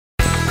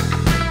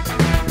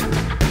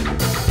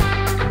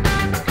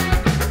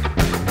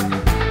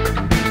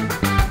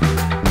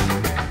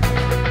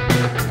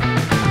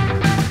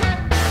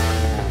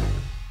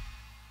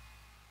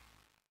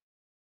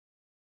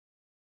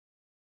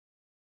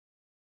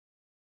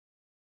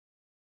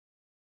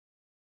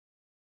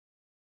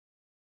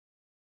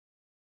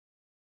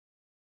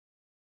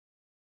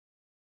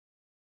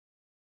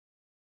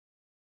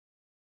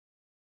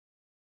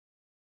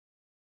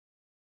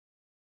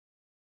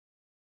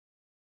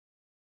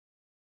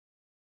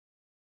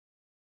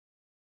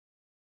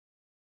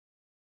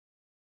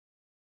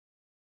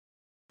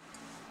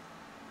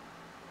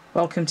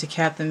Welcome to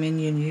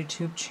CATtheMinion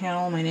YouTube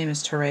channel. My name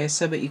is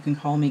Teresa, but you can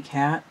call me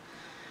Cat.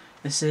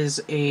 This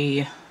is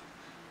an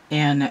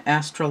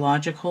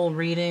astrological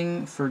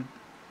reading for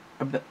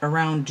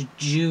around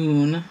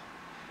June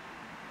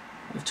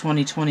of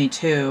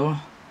 2022,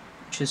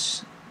 which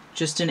is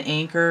just an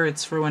anchor.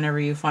 It's for whenever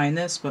you find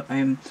this, but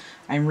I'm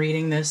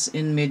reading this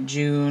in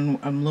mid-June.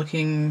 I'm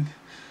looking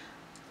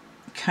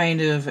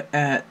kind of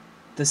at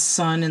the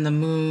sun and the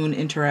moon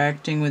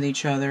interacting with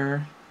each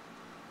other.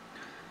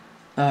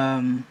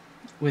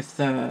 With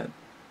the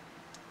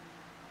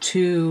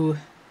two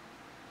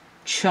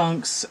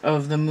chunks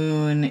of the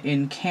moon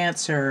in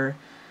Cancer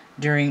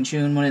during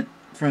June, one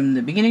from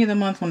the beginning of the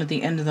month, one at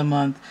the end of the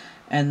month,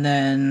 and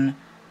then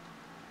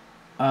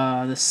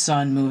the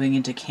sun moving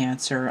into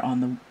Cancer on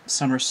the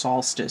summer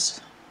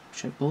solstice,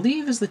 which I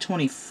believe is the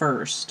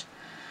 21st.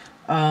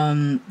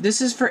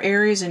 This is for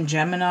Aries and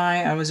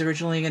Gemini. I was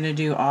originally going to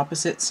do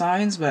opposite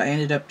signs, but I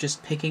ended up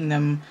just picking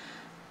them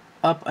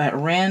up at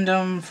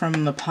random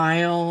from the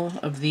pile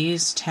of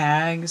these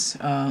tags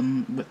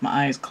with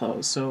my eyes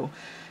closed, so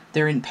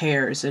they're in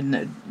pairs, and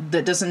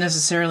that doesn't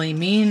necessarily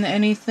mean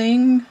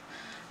anything,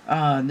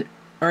 or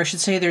I should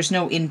say there's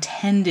no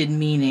intended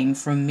meaning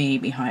from me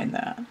behind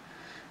that.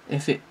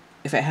 If it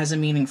has a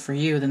meaning for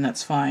you, then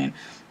that's fine.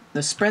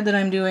 The spread that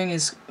I'm doing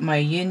is my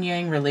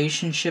yin-yang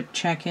relationship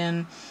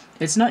check-in.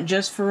 It's not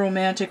just for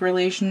romantic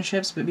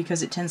relationships, but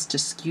because it tends to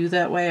skew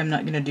that way, I'm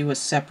not going to do a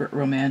separate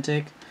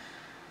romantic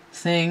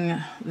thing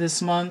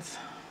this month.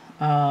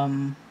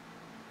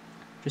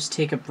 Just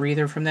take a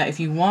breather from that.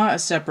 If you want a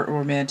separate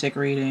romantic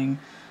reading,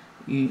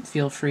 you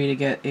feel free to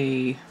get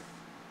a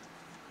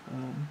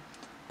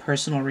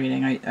personal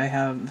reading. I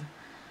have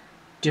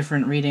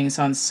different readings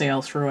on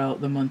sale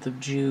throughout the month of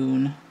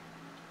June.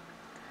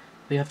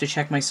 You have to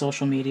check my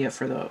social media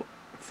for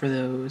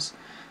those.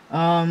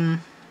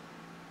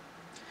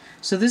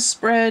 So this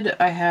spread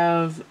I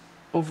have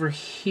over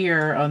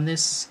here on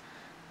this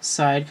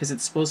side, because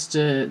it's supposed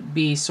to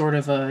be sort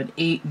of an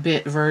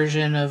 8-bit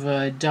version of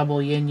a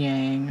double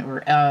yin-yang,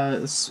 or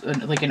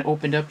like an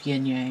opened up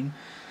yin-yang.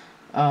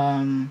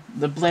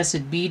 The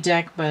Blessed Bee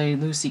deck by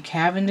Lucy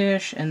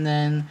Cavendish, and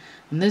then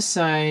on this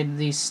side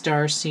the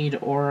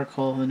Starseed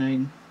Oracle, and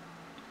I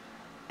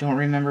don't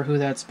remember who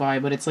that's by,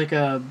 but it's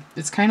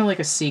kind of like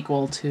a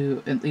sequel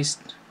to, at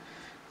least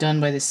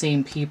done by the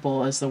same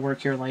people as the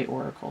Work Your Light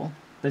Oracle.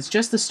 But it's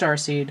just the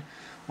Starseed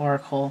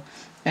Oracle,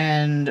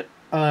 and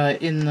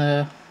in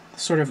the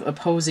sort of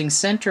opposing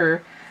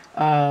center,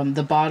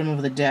 the bottom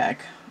of the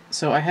deck.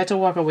 So I had to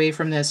walk away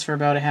from this for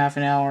about a half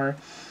an hour,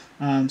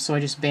 so I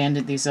just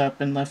banded these up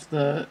and left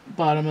the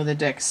bottom of the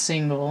deck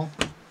single.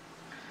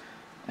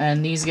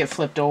 And these get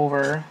flipped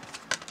over.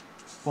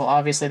 Well,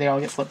 obviously they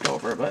all get flipped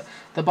over, but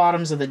the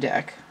bottoms of the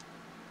deck.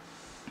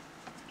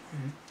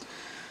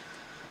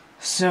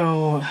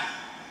 So,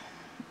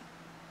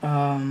 is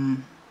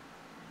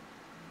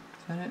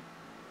that it?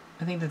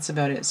 I think that's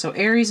about it. So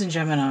Aries and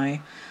Gemini.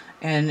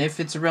 And if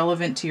it's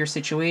relevant to your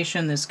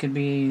situation, this could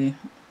be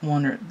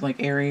one, or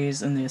like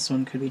Aries, and this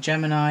one could be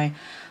Gemini.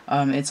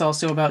 It's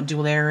also about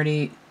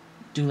duality.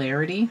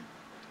 Duality?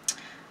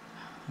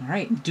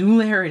 Alright,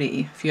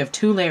 duality. If you have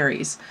two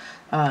Larrys.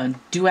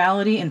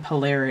 Duality and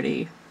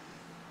polarity.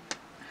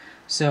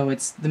 So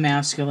it's the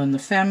masculine, the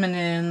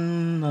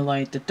feminine, the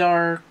light, the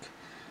dark,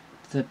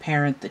 the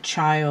parent, the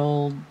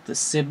child, the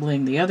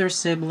sibling, the other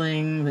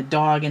sibling, the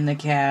dog and the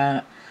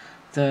cat,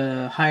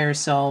 the higher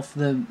self,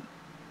 the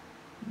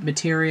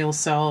material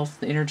self,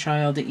 the inner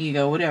child, the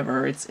ego,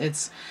 whatever.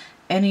 It's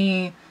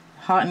any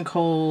hot and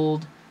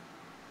cold,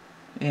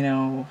 you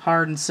know,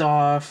 hard and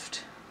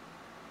soft,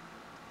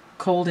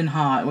 cold and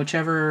hot,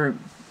 whichever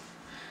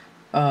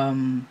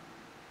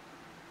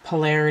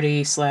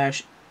polarity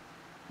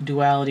 /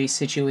 duality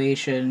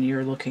situation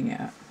you're looking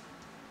at.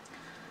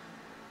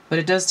 But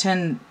it does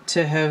tend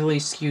to heavily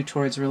skew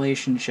towards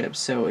relationships,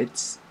 so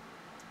it's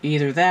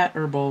either that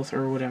or both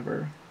or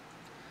whatever.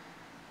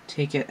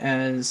 Take it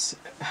as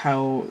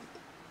how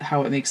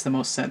it makes the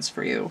most sense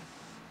for you.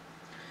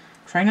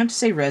 Try not to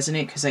say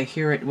resonate, because I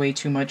hear it way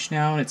too much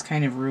now, and it's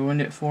kind of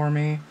ruined it for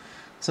me.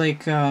 It's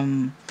like,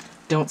 Don't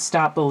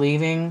Stop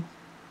Believing.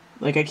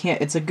 Like, I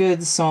can't, it's a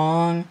good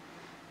song,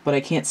 but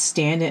I can't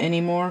stand it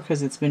anymore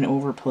because it's been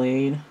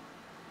overplayed.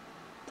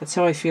 That's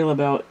how I feel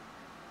about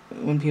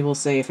when people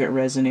say if it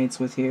resonates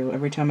with you.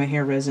 Every time I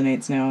hear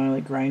resonates now, I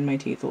like grind my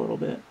teeth a little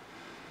bit.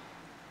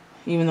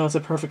 Even though it's a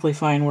perfectly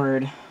fine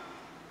word.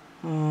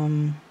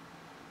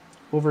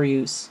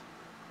 Overuse.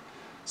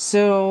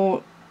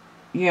 So,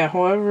 yeah,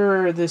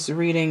 however this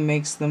reading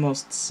makes the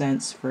most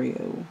sense for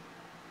you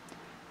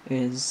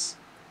is,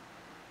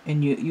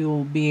 and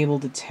you'll be able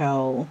to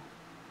tell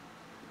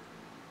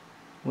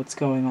what's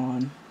going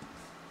on.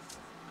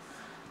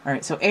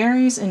 Alright, so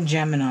Aries and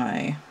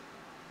Gemini.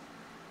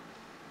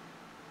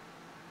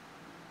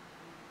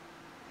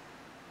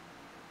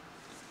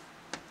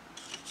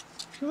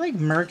 I feel like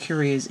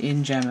Mercury is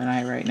in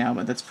Gemini right now,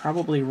 but that's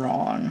probably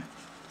wrong.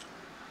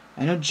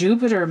 I know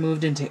Jupiter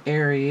moved into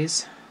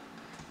Aries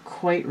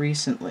quite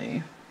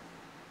recently.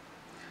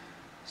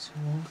 So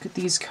we'll look at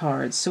these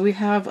cards. So we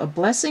have a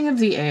blessing of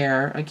the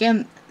air.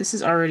 Again, this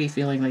is already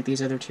feeling like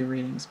these other two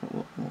readings, but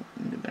we'll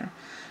do there.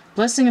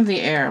 Blessing of the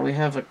air. We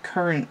have a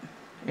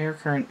air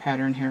current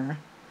pattern here.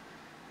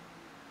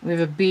 We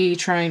have a bee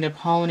trying to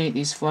pollinate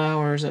these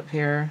flowers up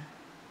here.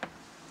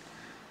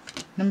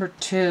 Number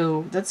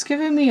 2. That's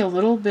giving me a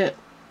little bit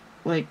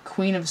like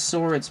Queen of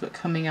Swords, but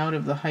coming out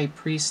of the High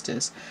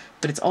Priestess.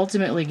 But it's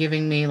ultimately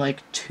giving me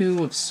like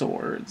 2 of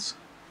Swords.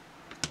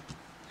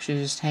 She's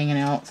just hanging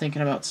out,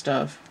 thinking about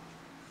stuff.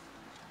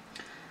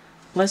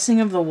 Blessing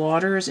of the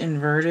Waters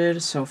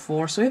inverted, so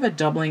 4. So we have a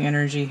doubling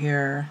energy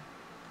here.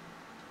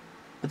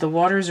 But the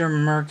waters are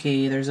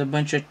murky. There's a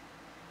bunch of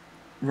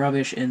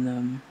rubbish in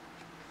them.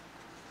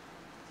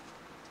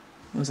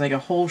 It was like a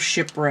whole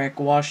shipwreck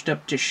washed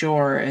up to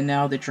shore, and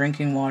now the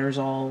drinking water's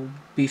all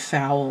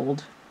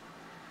befouled.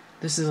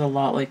 This is a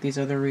lot like these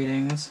other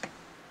readings.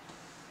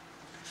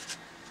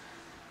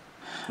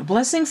 A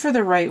blessing for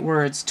the right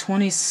words,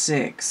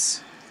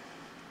 26.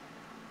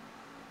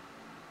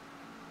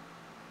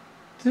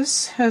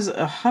 This has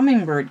a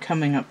hummingbird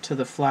coming up to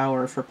the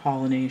flower for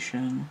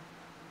pollination.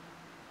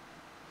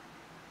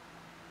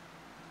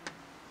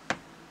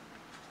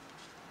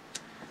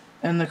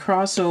 And the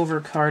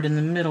crossover card in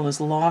the middle is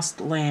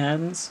Lost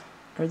Lands.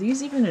 Are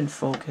these even in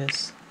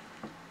focus?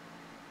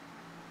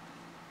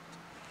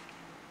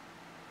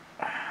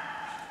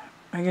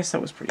 I guess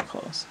that was pretty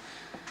close.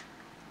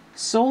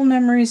 Soul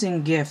Memories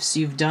and Gifts.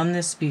 You've done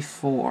this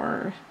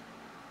before.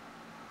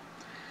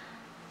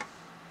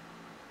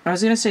 I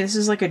was going to say, this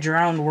is like a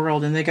drowned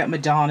world, and they got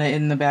Madonna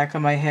in the back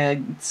of my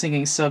head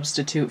singing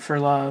Substitute for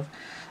Love.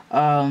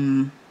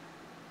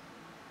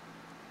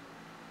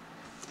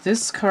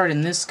 This card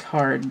and this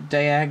card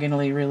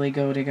diagonally really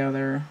go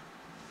together.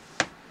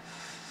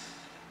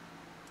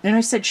 And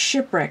I said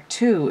shipwreck,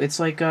 too. It's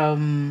like, oh,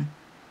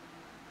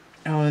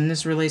 and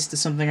this relates to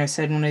something I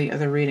said in one of the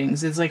other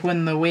readings. It's like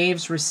when the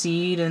waves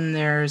recede and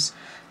there's,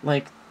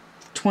 like,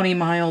 20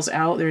 miles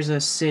out, there's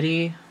a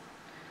city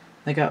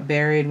that got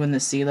buried when the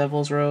sea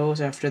levels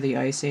rose after the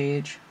Ice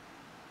Age.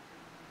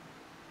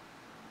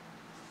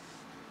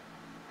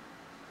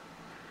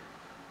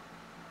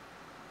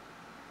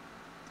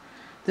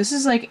 This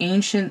is like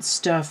ancient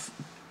stuff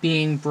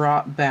being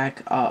brought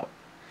back up.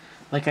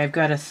 Like, I've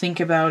got to think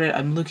about it,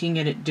 I'm looking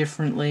at it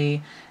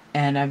differently,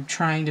 and I'm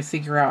trying to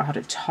figure out how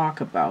to talk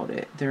about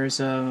it.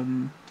 There's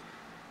an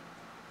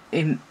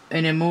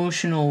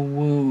emotional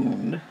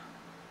wound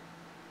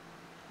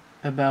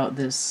about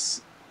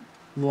this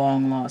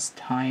long-lost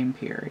time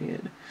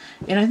period.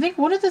 And I think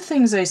one of the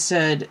things I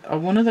said,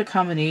 one of the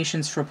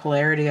combinations for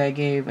polarity I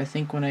gave, I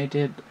think when I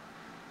did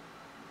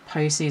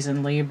Pisces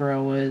and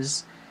Libra,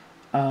 was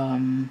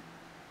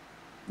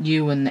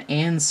you and the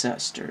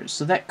ancestors.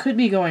 So that could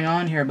be going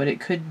on here, but it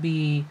could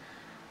be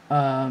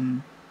a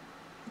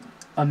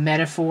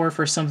metaphor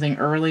for something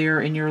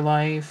earlier in your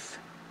life.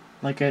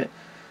 Like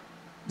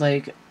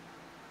I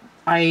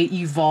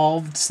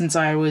evolved since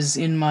I was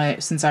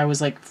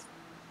like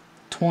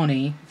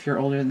 20, if you're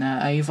older than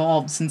that. I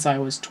evolved since I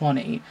was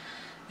 20,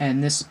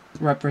 and this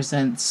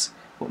represents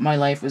what my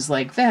life was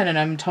like then, and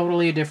I'm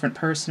totally a different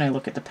person. I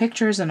look at the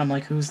pictures and I'm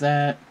like, who's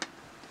that?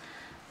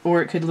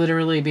 Or it could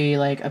literally be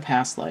like a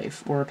past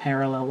life or a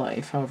parallel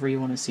life, however you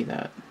want to see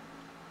that.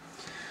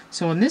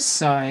 So on this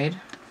side,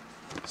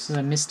 this is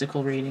a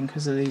mystical reading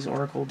because of these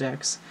oracle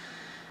decks.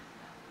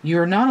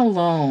 You're not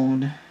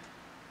alone.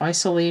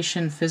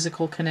 Isolation,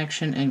 physical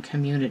connection, and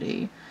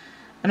community.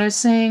 And I was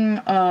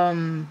saying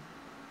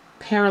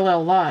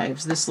parallel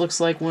lives. This looks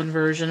like one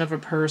version of a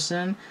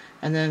person,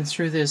 and then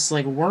through this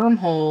like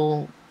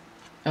wormhole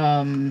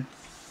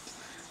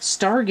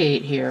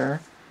Stargate here,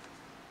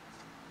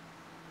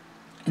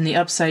 in the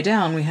upside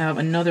down, we have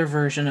another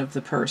version of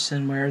the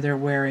person where they're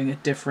wearing a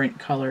different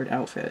colored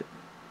outfit,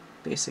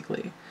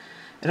 basically.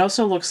 It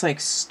also looks like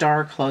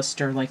star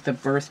cluster, like the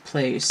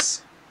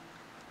birthplace,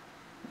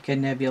 like a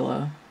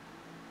nebula.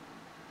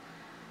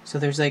 So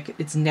there's like,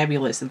 it's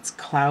nebulous, it's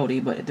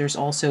cloudy, but there's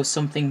also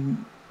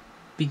something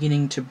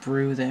beginning to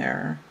brew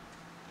there.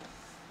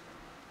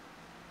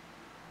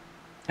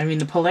 I mean,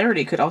 the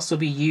polarity could also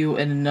be you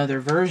and another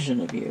version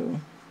of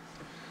you.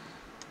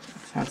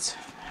 That's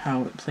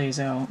how it plays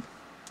out.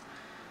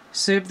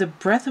 So you have the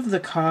breath of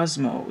the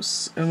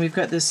cosmos, and we've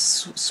got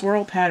this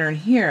swirl pattern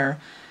here,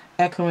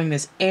 echoing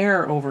this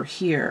air over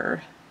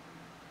here.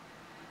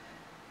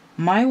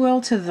 My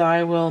will to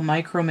thy will,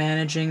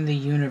 micromanaging the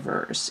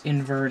universe,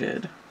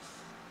 inverted.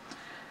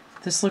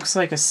 This looks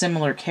like a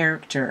similar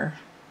character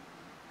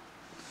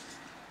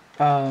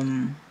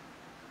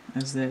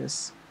as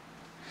this.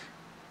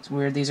 It's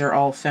weird, these are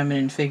all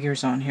feminine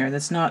figures on here.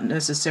 That's not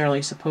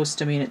necessarily supposed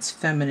to mean it's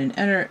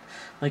feminine,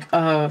 like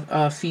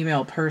a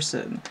female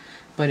person.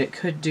 But it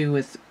could do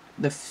with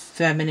the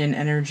feminine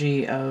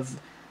energy of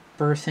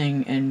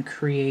birthing and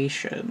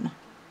creation.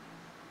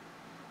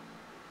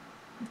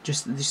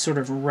 Just these sort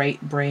of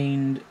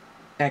right-brained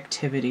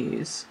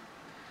activities.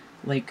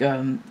 Like,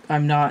 I'm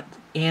not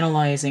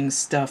analyzing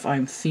stuff,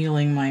 I'm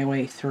feeling my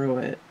way through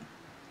it.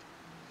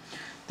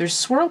 There's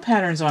swirl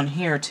patterns on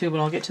here too, but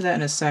I'll get to that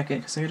in a second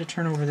because I got to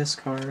turn over this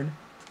card.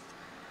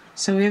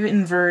 So we have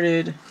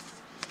inverted,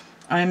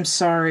 I'm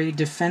sorry,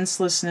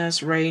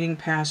 defenselessness, righting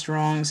past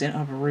wrongs, and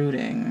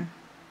uprooting.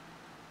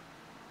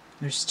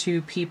 There's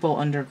two people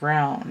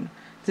underground.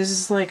 This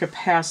is like a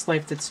past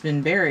life that's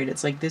been buried.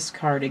 It's like this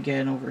card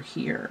again over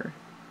here.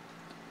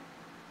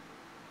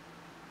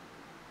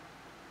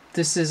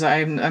 This is,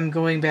 I'm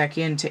going back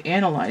in to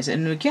analyze it.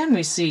 And again,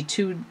 we see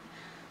two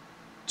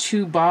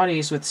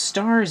bodies with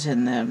stars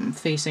in them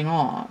facing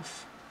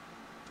off.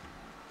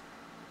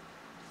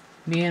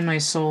 Me and my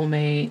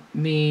soulmate,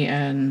 me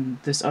and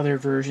this other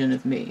version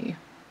of me.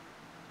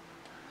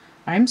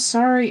 I'm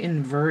sorry,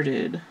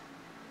 inverted.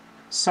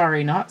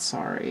 Sorry, not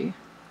sorry.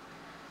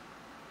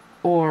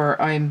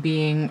 Or I'm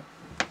being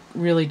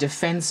really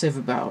defensive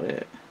about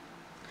it.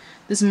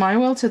 This my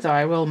will to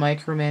thy will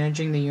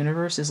micromanaging the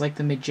universe is like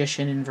the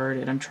magician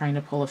inverted. I'm trying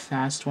to pull a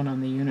fast one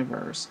on the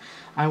universe.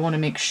 I want to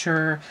make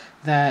sure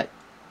that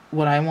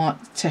what I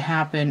want to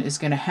happen is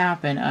going to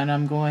happen, and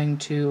I'm going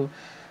to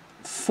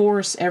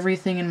force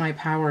everything in my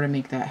power to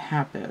make that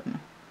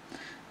happen.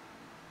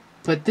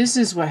 But this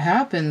is what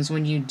happens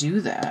when you do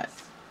that.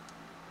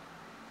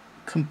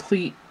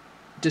 Complete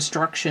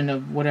destruction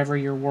of whatever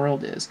your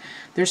world is.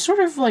 There's sort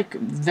of like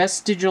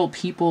vestigial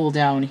people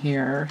down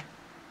here.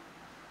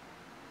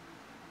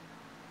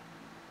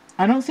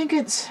 I don't think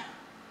it's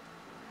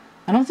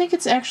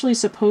actually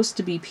supposed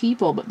to be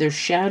people, but there's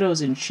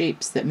shadows and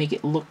shapes that make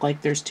it look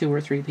like there's 2 or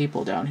 3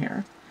 people down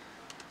here.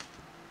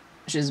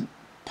 Which is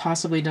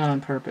possibly done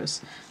on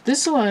purpose.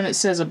 This one, it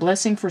says, a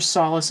blessing for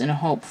solace and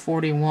hope,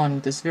 41,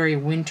 with this very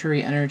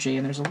wintry energy,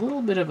 and there's a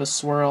little bit of a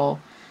swirl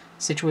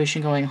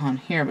situation going on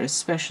here, but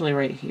especially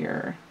right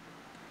here.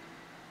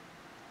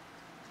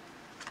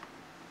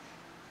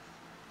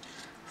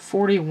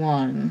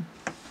 41.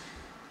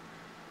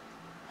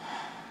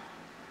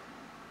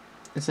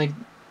 It's like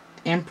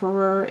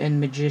Emperor and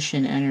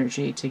Magician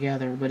energy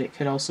together, but it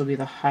could also be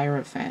the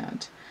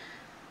Hierophant,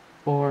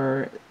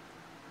 or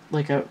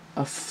like a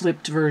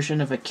flipped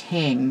version of a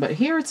king. But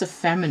here it's a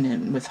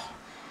feminine with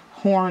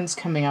horns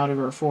coming out of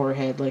her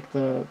forehead, like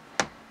the...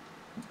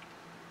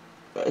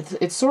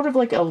 It's sort of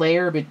like a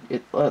layer,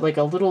 like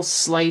a little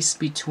slice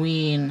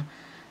between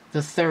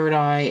the third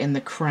eye and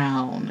the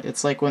crown.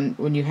 It's like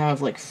when you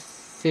have like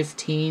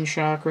 15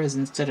 chakras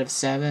instead of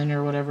 7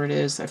 or whatever it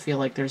is. I feel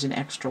like there's an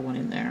extra one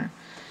in there.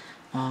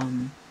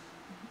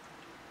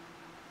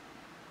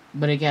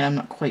 But again, I'm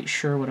not quite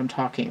sure what I'm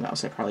talking about,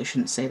 so I probably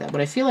shouldn't say that.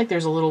 But I feel like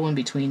there's a little one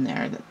between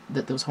there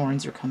that those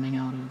horns are coming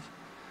out of.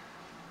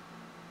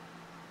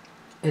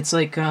 It's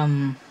like,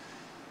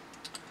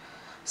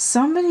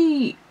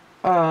 somebody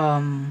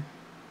in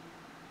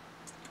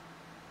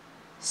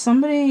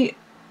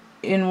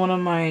one of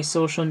my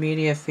social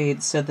media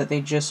feeds said that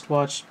they just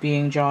watched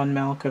Being John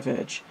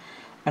Malkovich.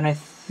 And I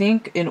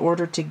think in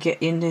order to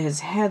get into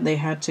his head, they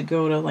had to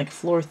go to like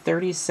floor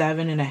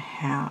 37 and a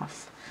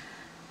half.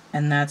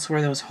 And that's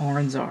where those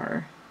horns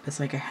are. It's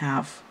like a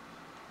half.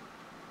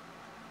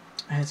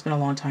 It's been a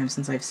long time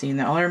since I've seen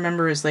that. All I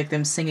remember is like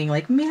them singing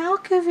like,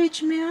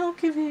 Malkovich,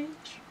 Malkovich.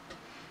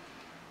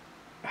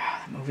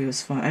 That movie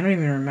was fun. I don't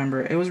even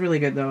remember. It was really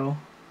good though.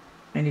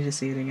 I need to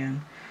see it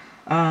again.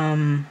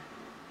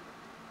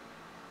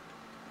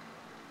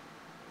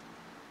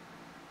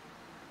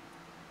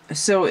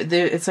 So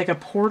it's like a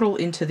portal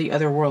into the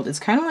other world. It's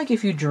kind of like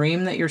if you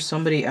dream that you're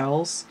somebody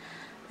else,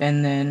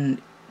 and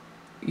then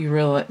you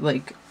realize,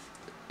 like,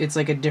 it's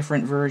like a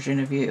different version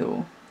of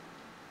you.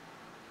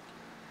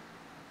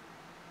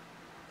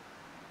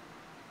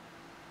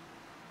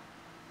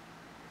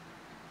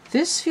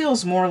 This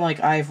feels more like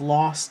I've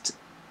lost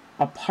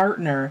a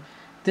partner.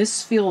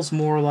 This feels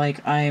more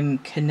like I'm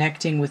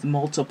connecting with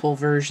multiple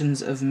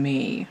versions of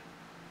me.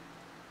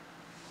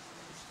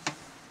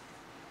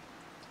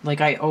 Like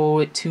I owe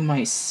it to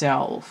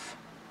myself.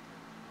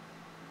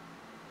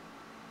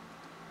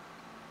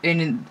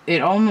 And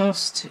it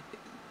almost...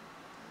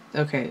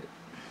 Okay.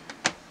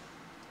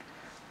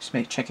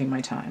 Just checking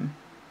my time.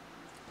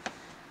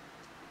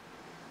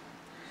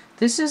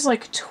 This is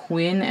like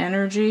twin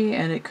energy,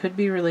 and it could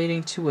be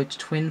relating to a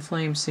twin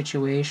flame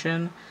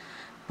situation.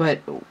 But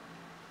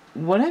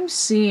what I'm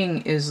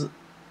seeing is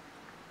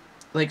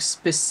like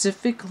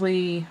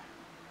specifically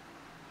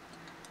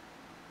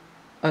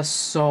a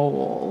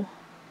soul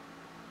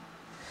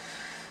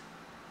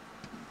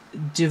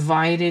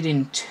divided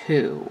in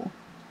two.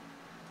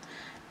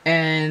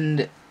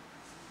 And,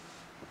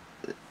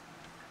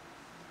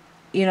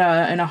 you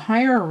know, in a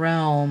higher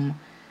realm,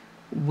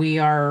 we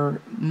are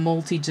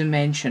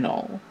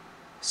multi-dimensional.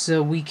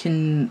 So we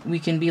can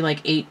be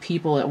like 8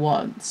 people at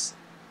once.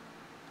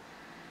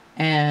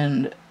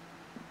 And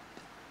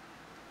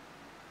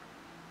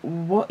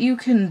what you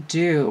can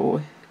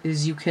do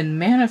is you can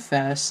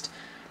manifest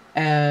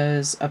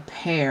as a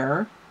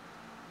pair.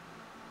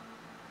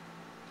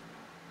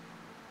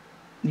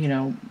 You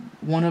know,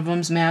 one of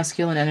them's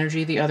masculine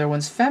energy, the other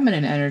one's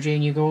feminine energy,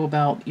 and you go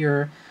about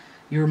your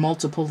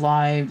multiple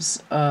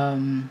lives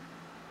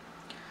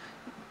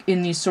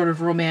in these sort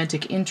of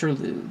romantic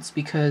interludes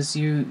because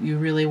you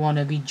really want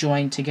to be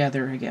joined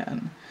together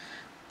again.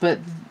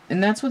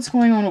 And that's what's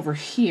going on over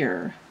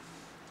here.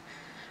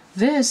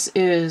 This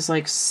is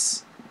like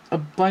a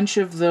bunch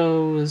of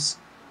those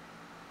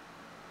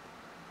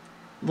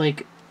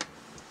like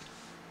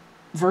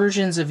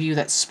versions of you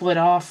that split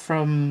off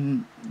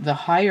from the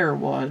higher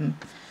one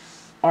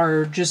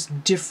are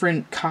just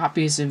different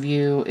copies of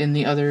you in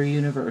the other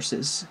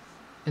universes,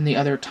 in the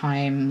other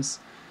times,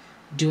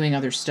 doing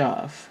other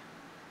stuff.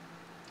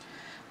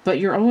 But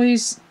you're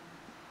always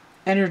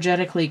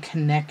energetically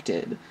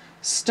connected.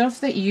 Stuff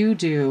that you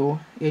do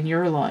in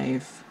your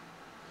life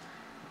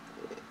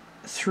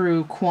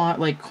through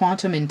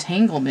quantum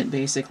entanglement,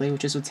 basically,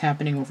 which is what's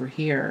happening over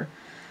here,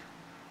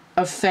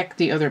 affect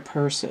the other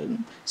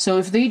person. So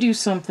if they do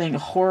something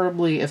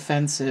horribly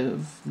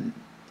offensive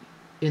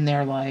in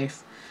their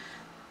life,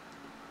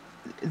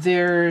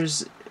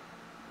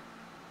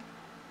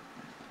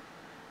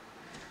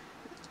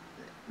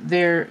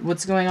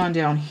 what's going on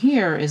down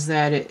here is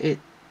that it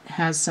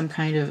has some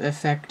kind of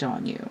effect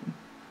on you.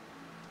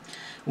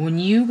 When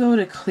you go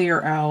to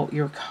clear out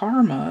your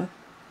karma,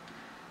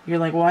 you're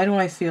like, why do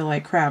I feel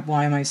like crap?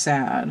 Why am I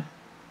sad?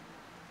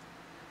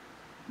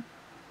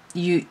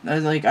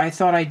 I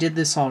thought I did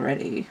this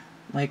already.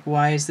 Like,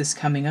 why is this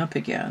coming up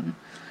again?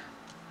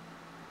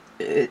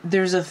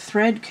 There's a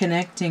thread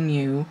connecting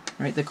you,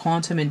 right? The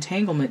quantum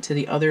entanglement to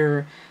the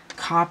other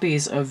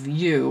copies of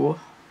you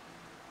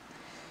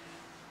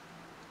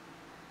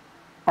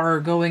are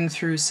going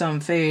through some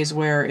phase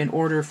where in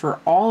order for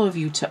all of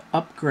you to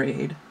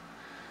upgrade,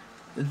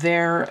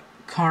 their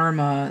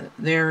karma,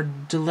 their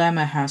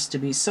dilemma has to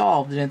be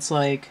solved. And it's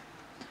like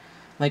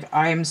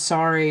I'm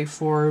sorry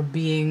for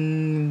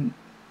being,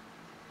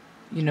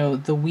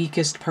 the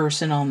weakest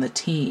person on the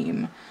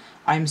team.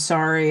 I'm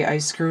sorry I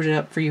screwed it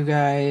up for you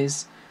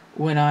guys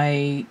when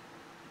I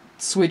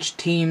switched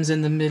teams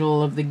in the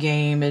middle of the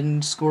game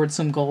and scored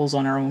some goals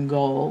on our own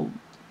goal.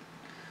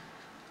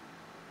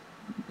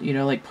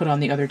 Like put on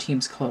the other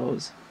team's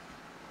clothes.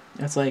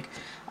 It's like,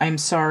 I'm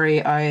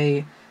sorry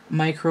I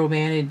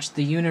micromanaged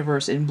the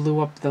universe and blew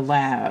up the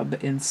lab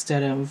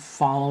instead of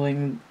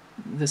following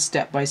the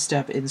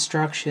step-by-step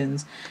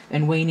instructions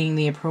and waiting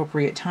the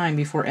appropriate time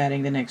before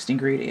adding the next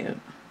ingredient.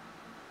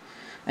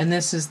 And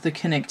this is the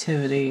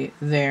connectivity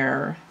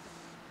there.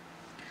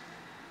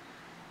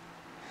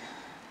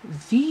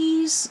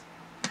 This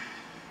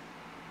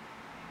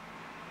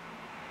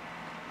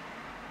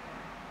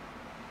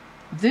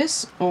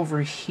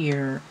over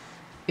here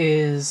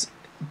is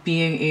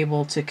being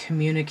able to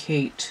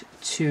communicate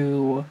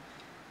to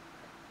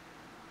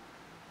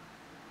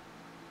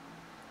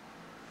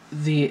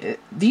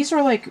these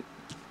are like,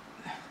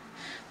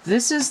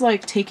 this is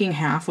like taking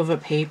half of a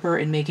paper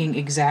and making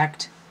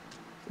exact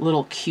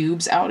little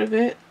cubes out of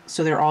it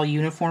so they're all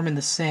uniform and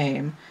the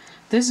same.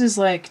 This is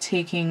like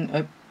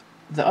taking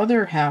the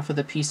other half of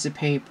the piece of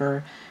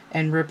paper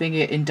and ripping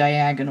it in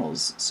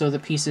diagonals so the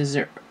pieces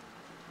are,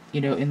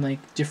 in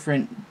like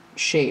different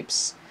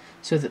shapes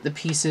so that the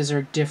pieces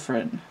are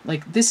different.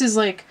 Like this is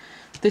like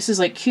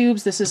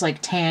cubes, this is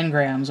like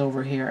tangrams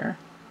over here.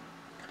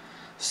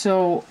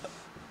 So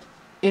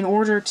in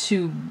order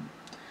to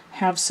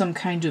have some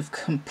kind of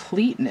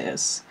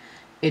completeness,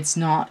 it's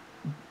like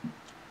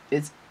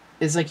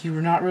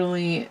you don't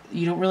really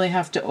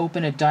have to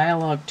open a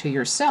dialogue to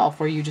yourself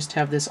where you just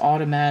have this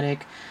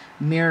automatic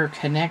mirror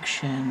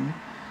connection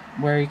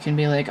where you can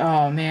be like,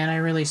 oh man, I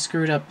really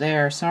screwed up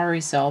there,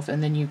 sorry self,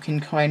 and then you can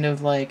kind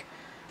of like,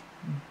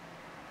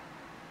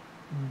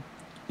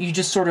 you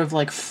just sort of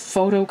like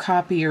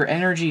photocopy your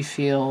energy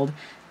field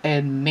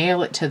and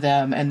mail it to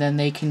them, and then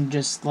they can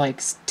just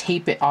like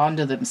tape it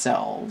onto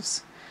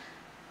themselves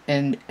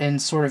and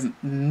sort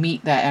of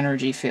meet that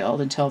energy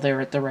field until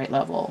they're at the right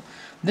level.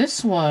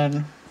 This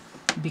one,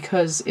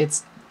 because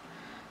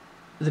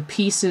the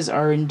pieces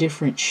are in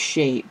different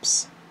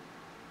shapes,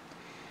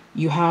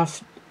 you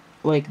have,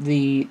 like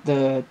the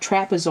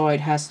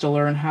trapezoid has to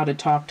learn how to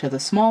talk to the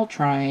small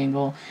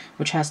triangle,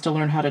 which has to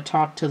learn how to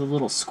talk to the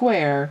little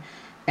square,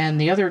 and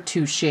the other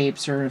two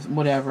shapes or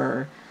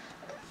whatever,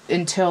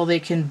 until they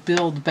can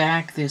build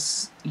back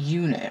this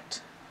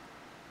unit.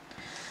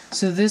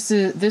 So this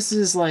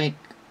is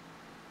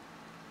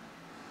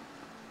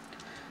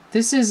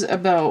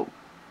about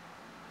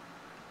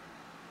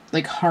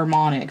like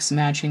harmonics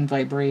matching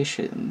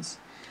vibrations,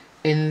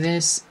 and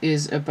this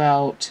is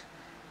about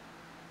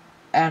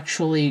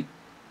actually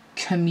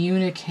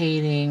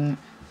communicating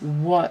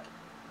what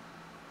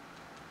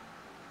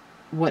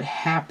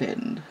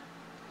happened,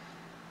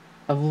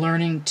 of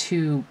learning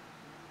to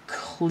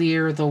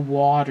clear the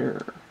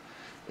water.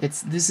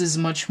 This is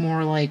much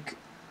more like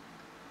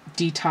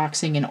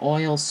detoxing an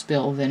oil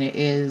spill than it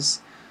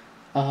is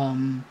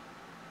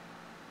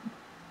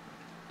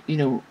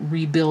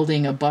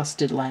rebuilding a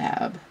busted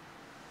lab.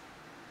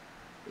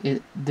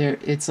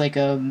 It's like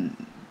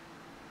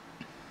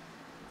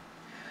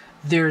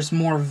there's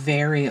more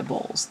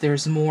variables,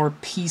 there's more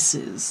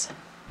pieces.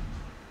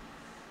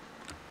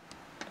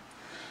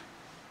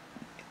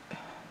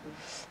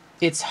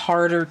 It's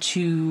harder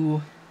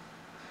to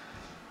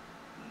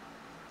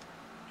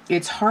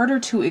it's harder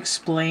to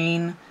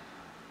explain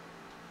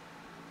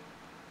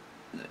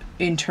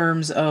in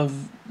terms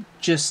of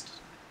just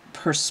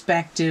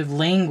perspective,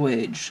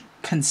 language,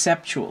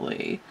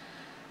 conceptually,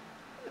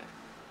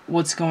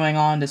 what's going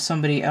on to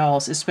somebody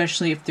else,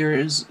 especially if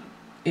there's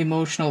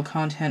emotional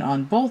content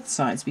on both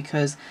sides,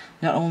 because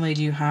not only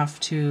do you have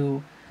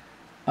to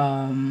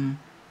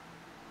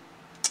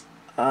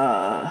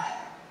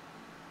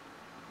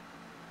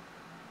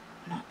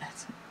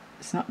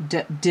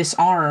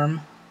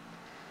disarm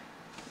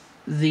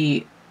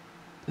these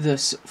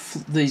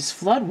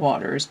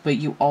floodwaters, but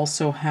you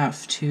also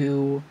have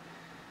to,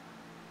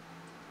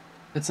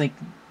 it's like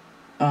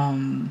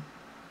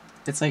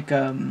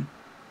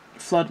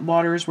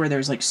floodwaters where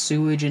there's like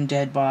sewage and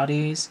dead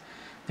bodies.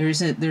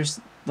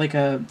 There's like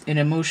an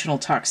emotional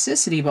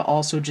toxicity, but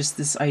also just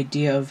this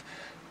idea of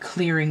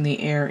clearing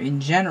the air in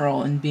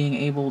general and being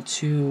able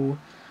to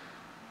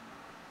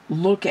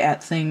look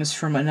at things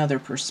from another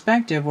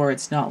perspective, where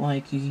it's not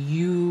like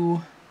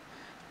you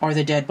are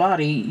the dead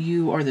body,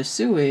 you are the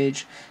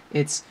sewage.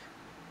 It's,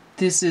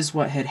 this is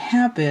what had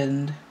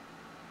happened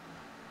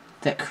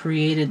that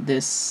created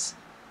this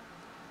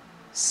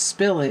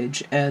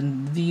spillage,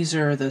 and these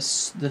are the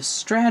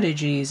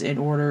strategies in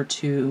order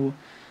to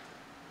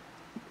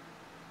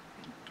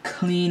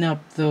clean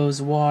up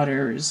those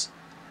waters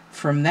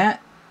from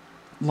that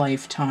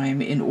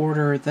lifetime, in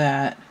order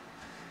that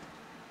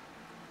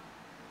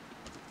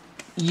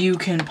you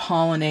can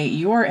pollinate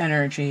your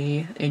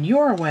energy in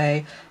your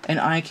way, and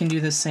I can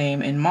do the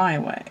same in my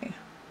way,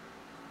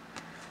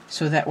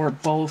 so that we're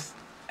both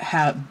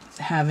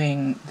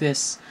having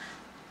this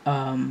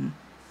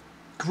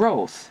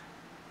growth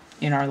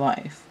in our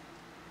life.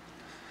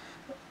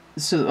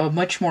 So a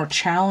much more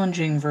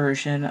challenging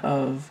version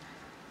of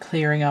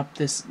clearing up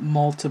this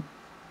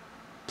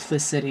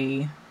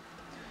multiplicity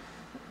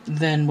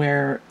than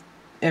where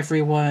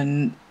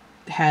everyone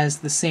has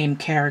the same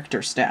character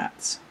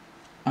stats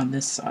on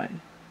this side.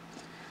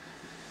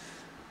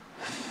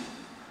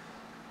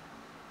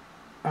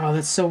 Oh,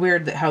 that's so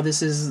weird that how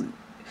this is,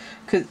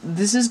 because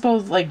this is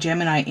both like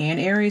Gemini and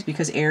Aries,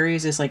 because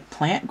Aries is like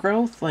plant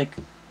growth, like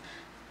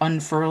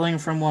unfurling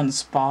from one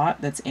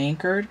spot that's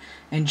anchored,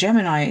 and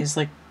Gemini is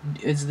like,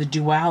 it's the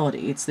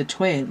duality, it's the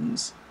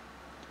twins,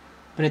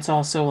 but it's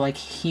also like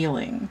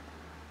healing.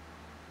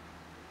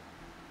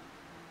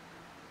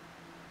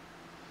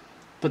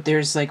 But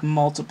there's like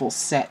multiple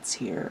sets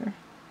here.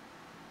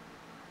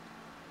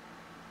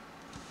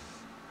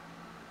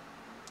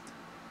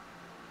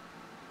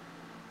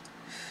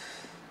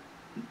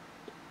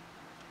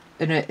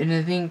 And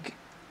I think,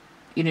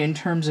 you know, in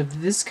terms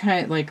of this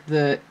kind, like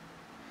this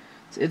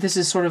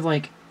is sort of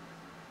like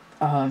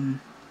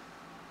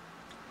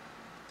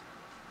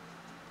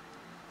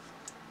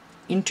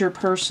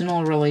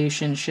interpersonal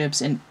relationships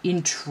and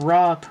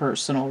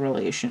intrapersonal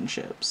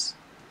relationships.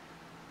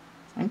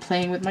 I'm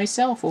playing with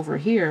myself over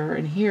here,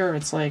 and here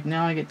it's like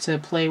now I get to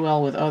play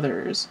well with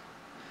others.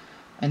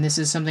 And this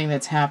is something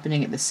that's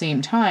happening at the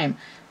same time.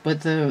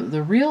 But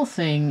the real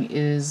thing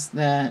is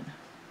that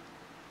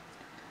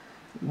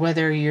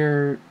whether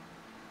your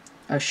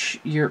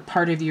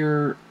part of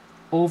your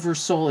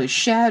oversoul is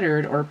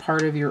shattered or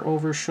part of your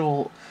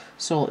oversoul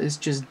is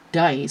just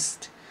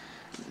diced,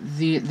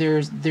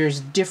 there's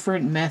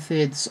different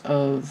methods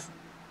of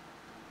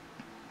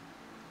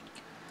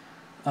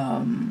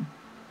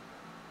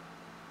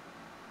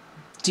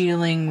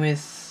dealing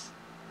with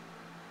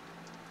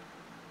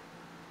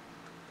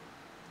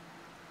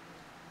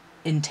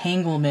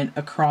entanglement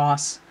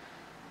across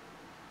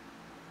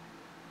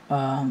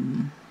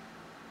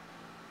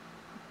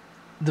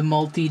the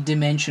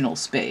multi-dimensional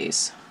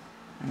space.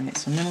 Alright,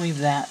 so I'm going to leave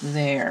that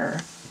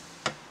there.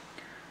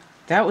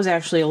 That was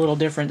actually a little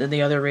different than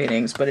the other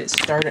readings, but it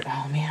started,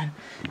 oh man,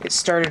 it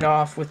started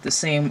off with the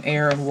same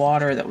air and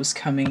water that was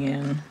coming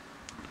in.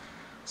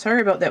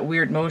 Sorry about that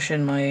weird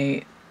motion,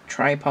 my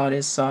tripod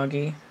is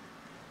soggy.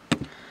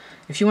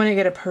 If you want to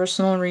get a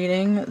personal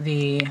reading,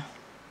 the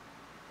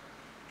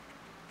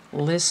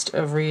list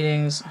of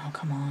readings, oh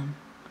come on.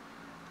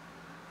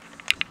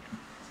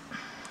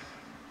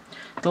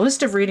 The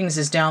list of readings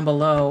is down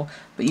below,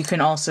 but you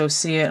can also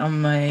see it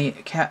on my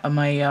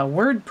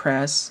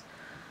WordPress.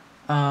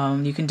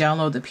 You can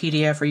download the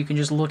PDF, or you can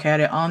just look at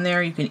it on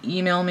there. You can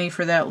email me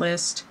for that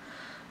list.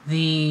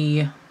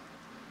 The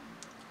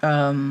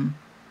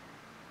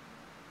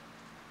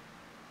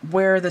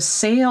where the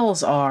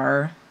sales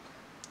are,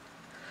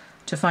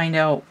 to find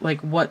out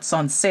like what's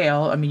on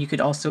sale. I mean, you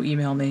could also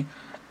email me,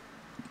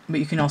 but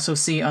you can also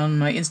see on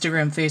my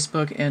Instagram,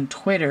 Facebook, and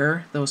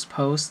Twitter those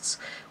posts,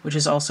 which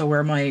is also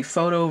where my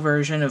photo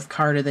version of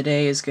Card of the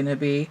Day is going to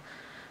be.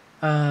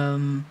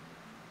 And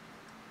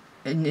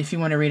if you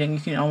want a reading, you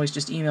can always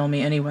just email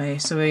me anyway.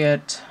 So we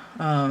get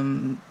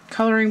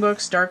coloring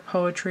books, dark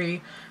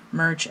poetry,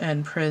 merch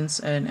and prints,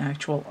 and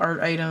actual art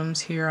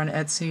items here on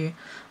Etsy.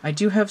 I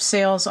do have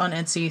sales on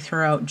Etsy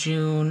throughout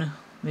June.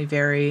 They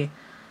vary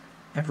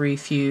every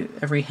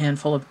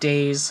handful of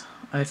days.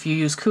 If you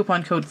use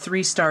coupon code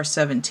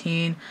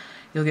 3star17,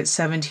 You'll get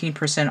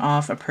 17%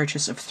 off a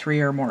purchase of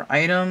 3 or more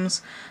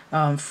items.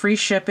 Free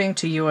shipping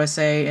to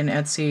USA and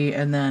Etsy,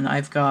 and then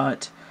I've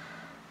got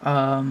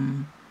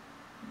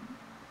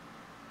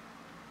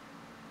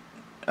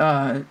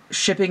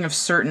shipping of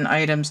certain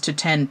items to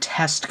 10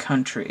 test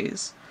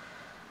countries.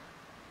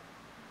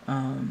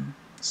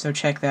 So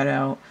check that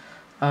out.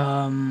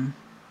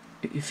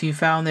 If you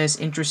found this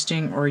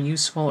interesting or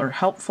useful or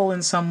helpful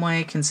in some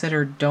way,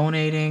 consider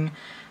donating.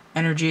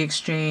 Energy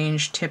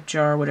exchange, tip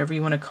jar, whatever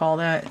you want to call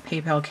that,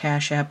 PayPal,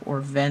 Cash App,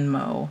 or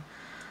Venmo.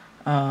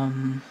 I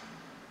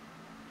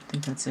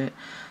think that's it.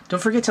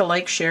 Don't forget to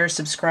like, share,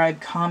 subscribe,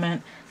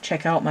 comment,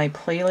 check out my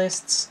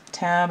playlists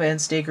tab,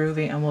 and stay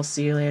groovy, and we'll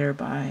see you later.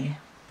 Bye.